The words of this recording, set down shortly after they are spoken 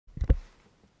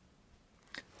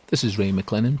This is Ray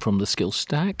McLennan from the Skill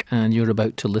Stack, and you're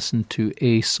about to listen to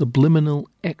a subliminal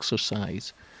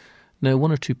exercise. Now, one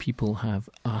or two people have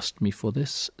asked me for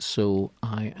this, so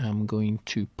I am going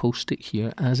to post it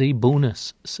here as a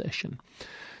bonus session.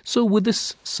 So with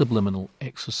this subliminal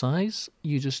exercise,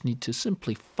 you just need to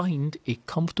simply find a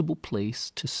comfortable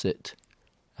place to sit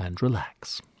and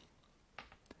relax.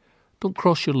 Don't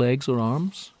cross your legs or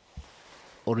arms,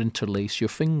 or interlace your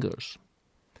fingers.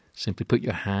 Simply put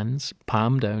your hands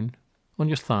palm down on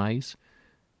your thighs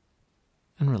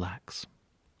and relax.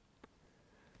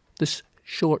 This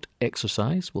short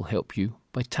exercise will help you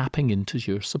by tapping into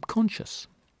your subconscious.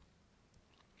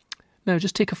 Now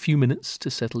just take a few minutes to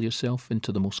settle yourself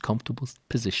into the most comfortable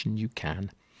position you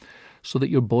can so that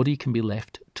your body can be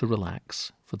left to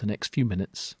relax for the next few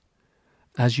minutes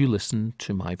as you listen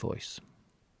to my voice.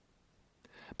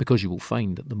 Because you will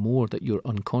find that the more that your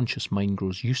unconscious mind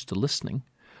grows used to listening,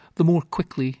 the more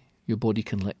quickly your body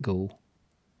can let go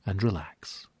and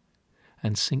relax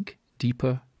and sink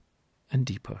deeper and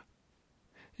deeper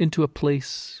into a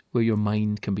place where your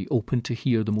mind can be open to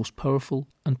hear the most powerful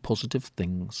and positive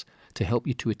things to help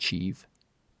you to achieve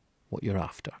what you're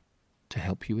after, to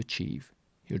help you achieve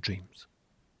your dreams.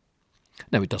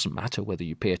 Now, it doesn't matter whether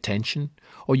you pay attention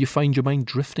or you find your mind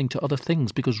drifting to other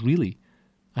things, because really,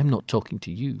 I'm not talking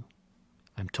to you.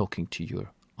 I'm talking to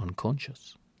your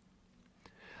unconscious.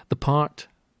 The part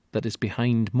that is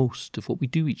behind most of what we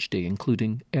do each day,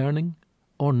 including earning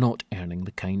or not earning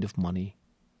the kind of money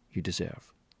you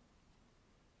deserve.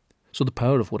 So the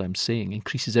power of what I'm saying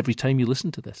increases every time you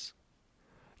listen to this.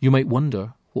 You might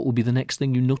wonder what will be the next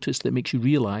thing you notice that makes you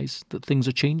realise that things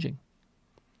are changing.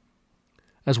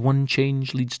 As one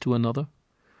change leads to another,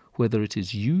 whether it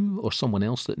is you or someone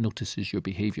else that notices your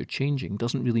behaviour changing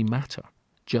doesn't really matter,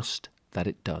 just that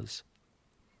it does.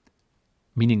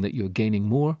 Meaning that you're gaining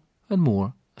more and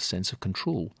more a sense of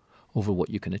control over what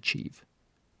you can achieve,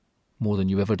 more than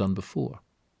you've ever done before,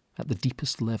 at the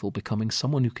deepest level becoming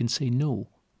someone who can say no,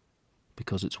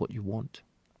 because it's what you want.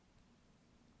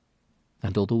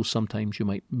 And although sometimes you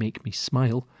might make me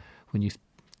smile when you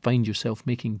find yourself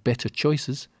making better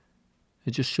choices,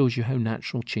 it just shows you how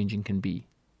natural changing can be.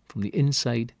 From the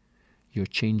inside, you're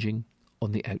changing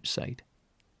on the outside.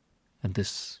 And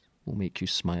this will make you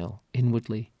smile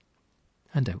inwardly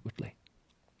and outwardly.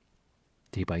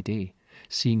 Day by day,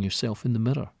 seeing yourself in the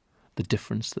mirror, the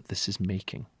difference that this is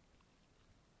making.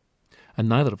 And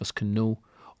neither of us can know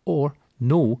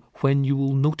when you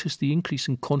will notice the increase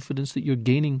in confidence that you're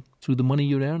gaining through the money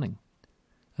you're earning.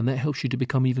 And that helps you to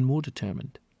become even more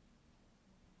determined.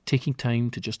 Taking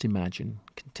time to just imagine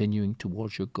continuing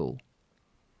towards your goal.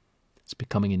 It's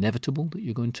becoming inevitable that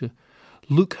you're going to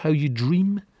look how you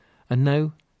dream, and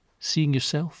now, seeing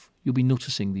yourself, you'll be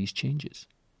noticing these changes.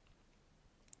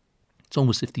 It's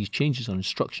almost as if these changes are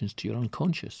instructions to your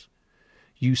unconscious.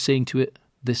 You saying to it,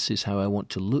 this is how I want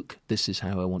to look, this is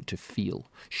how I want to feel,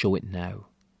 show it now.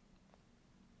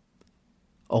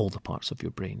 All the parts of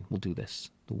your brain will do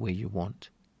this the way you want.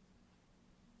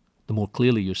 The more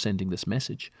clearly you're sending this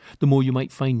message, the more you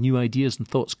might find new ideas and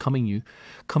thoughts coming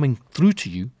through to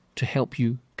you to help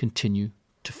you continue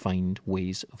to find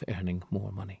ways of earning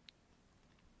more money.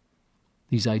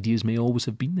 These ideas may always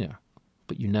have been there,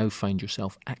 but you now find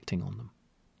yourself acting on them.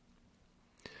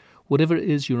 Whatever it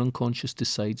is your unconscious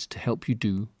decides to help you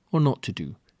do or not to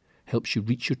do, helps you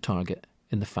reach your target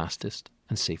in the fastest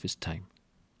and safest time.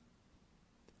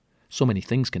 So many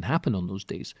things can happen on those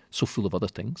days, so full of other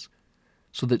things,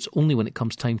 so that it's only when it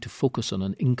comes time to focus on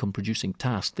an income-producing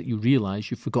task that you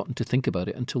realise you've forgotten to think about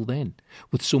it until then,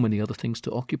 with so many other things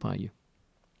to occupy you.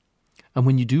 And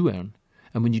when you do earn,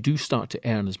 and when you do start to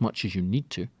earn as much as you need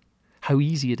to, how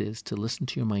easy it is to listen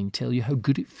to your mind tell you how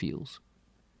good it feels.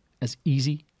 As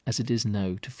easy as it is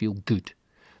now to feel good,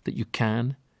 that you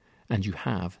can and you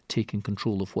have taken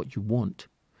control of what you want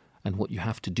and what you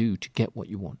have to do to get what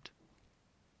you want.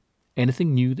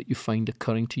 Anything new that you find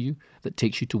occurring to you that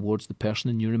takes you towards the person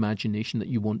in your imagination that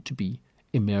you want to be,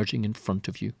 emerging in front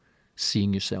of you,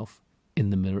 seeing yourself in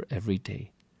the mirror every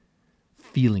day,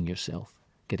 feeling yourself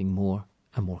getting more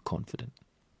and more confident.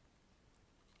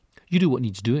 You do what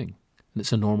needs doing, and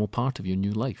it's a normal part of your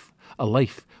new life. A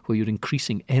life where your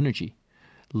increasing energy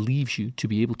leaves you to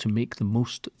be able to make the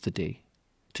most of the day,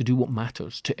 to do what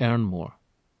matters, to earn more,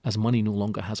 as money no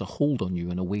longer has a hold on you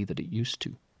in a way that it used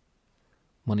to.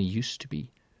 Money used to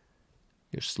be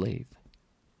your slave.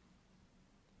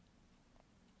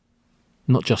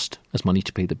 Not just as money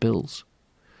to pay the bills,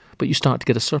 but you start to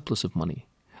get a surplus of money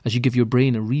as you give your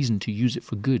brain a reason to use it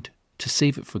for good, to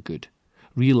save it for good,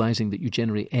 realising that you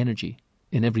generate energy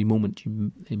in every moment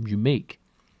you make.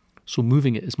 So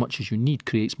moving it as much as you need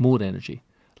creates more energy,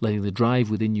 letting the drive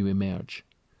within you emerge,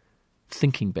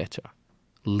 thinking better,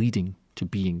 leading to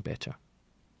being better.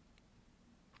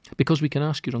 Because we can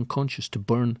ask your unconscious to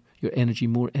burn your energy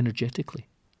more energetically,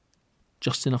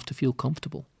 just enough to feel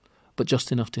comfortable, but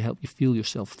just enough to help you feel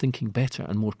yourself thinking better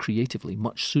and more creatively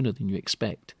much sooner than you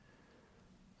expect.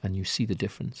 And you see the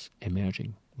difference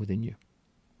emerging within you.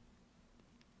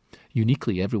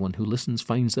 Uniquely, everyone who listens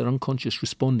finds their unconscious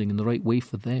responding in the right way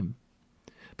for them,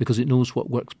 because it knows what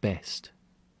works best.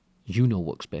 You know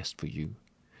what's best for you.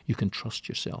 You can trust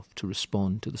yourself to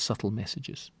respond to the subtle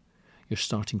messages. You're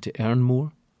starting to earn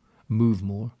more, move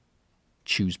more,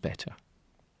 choose better.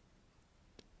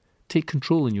 Take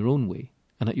control in your own way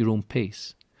and at your own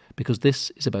pace, because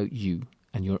this is about you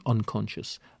and your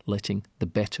unconscious letting the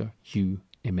better you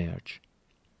emerge.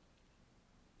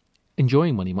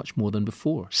 Enjoying money much more than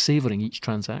before, savouring each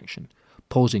transaction,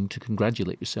 pausing to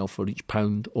congratulate yourself for each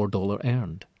pound or dollar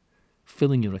earned,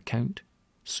 filling your account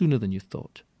sooner than you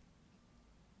thought.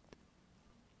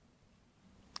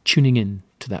 Tuning in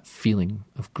to that feeling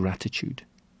of gratitude,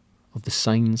 of the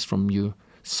signs from your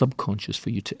subconscious for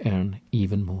you to earn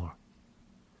even more.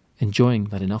 Enjoying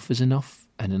that enough is enough,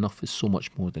 and enough is so much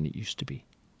more than it used to be.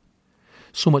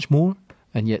 So much more,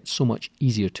 and yet so much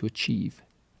easier to achieve,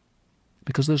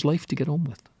 because there's life to get on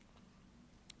with.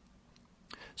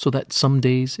 So that some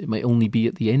days it might only be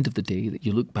at the end of the day that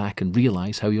you look back and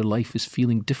realise how your life is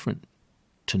feeling different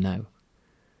to now.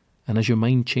 And as your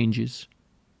mind changes,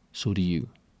 so do you.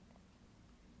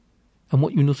 And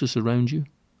what you notice around you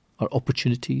are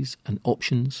opportunities and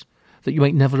options that you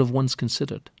might never have once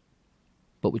considered,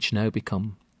 but which now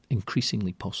become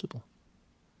increasingly possible.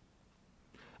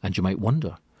 And you might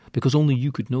wonder, because only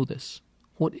you could know this,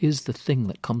 what is the thing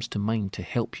that comes to mind to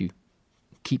help you,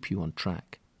 keep you on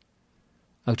track?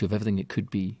 Out of everything it could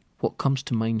be, what comes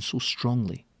to mind so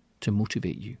strongly to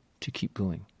motivate you to keep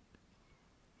going?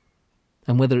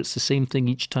 And whether it's the same thing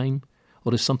each time,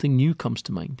 or if something new comes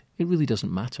to mind, it really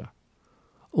doesn't matter.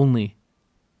 Only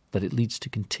that it leads to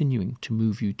continuing to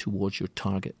move you towards your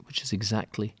target, which is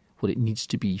exactly what it needs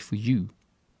to be for you,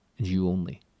 and you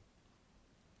only.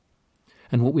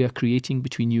 And what we are creating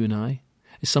between you and I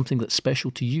is something that's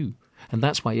special to you, and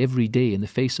that's why every day in the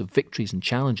face of victories and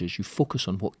challenges you focus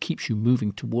on what keeps you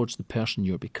moving towards the person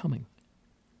you're becoming.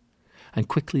 And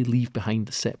quickly leave behind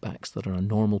the setbacks that are a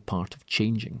normal part of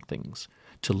changing things,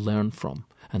 to learn from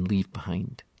and leave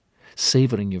behind.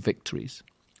 Savouring your victories,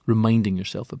 reminding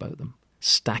yourself about them,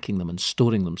 stacking them and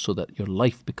storing them so that your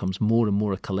life becomes more and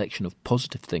more a collection of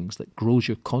positive things that grows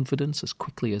your confidence as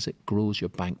quickly as it grows your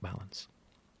bank balance.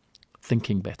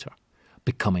 Thinking better,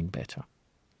 becoming better.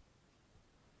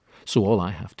 So all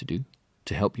I have to do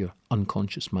to help your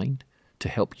unconscious mind, to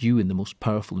help you in the most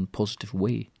powerful and positive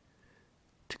way,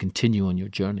 to continue on your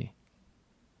journey,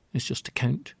 is just to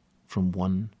count from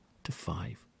 1 to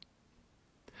 5.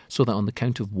 So that on the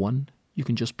count of 1, you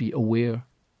can just be aware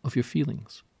of your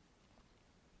feelings.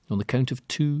 On the count of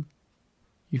 2,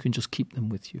 you can just keep them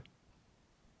with you.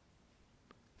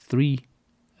 3,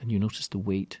 and you notice the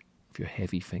weight of your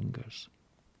heavy fingers.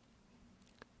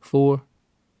 4,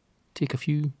 take a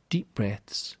few deep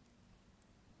breaths,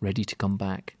 ready to come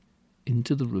back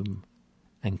into the room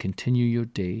and continue your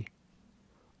day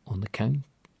on the count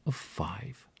of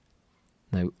 5.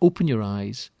 Now open your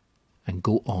eyes and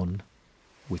go on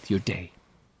with your day.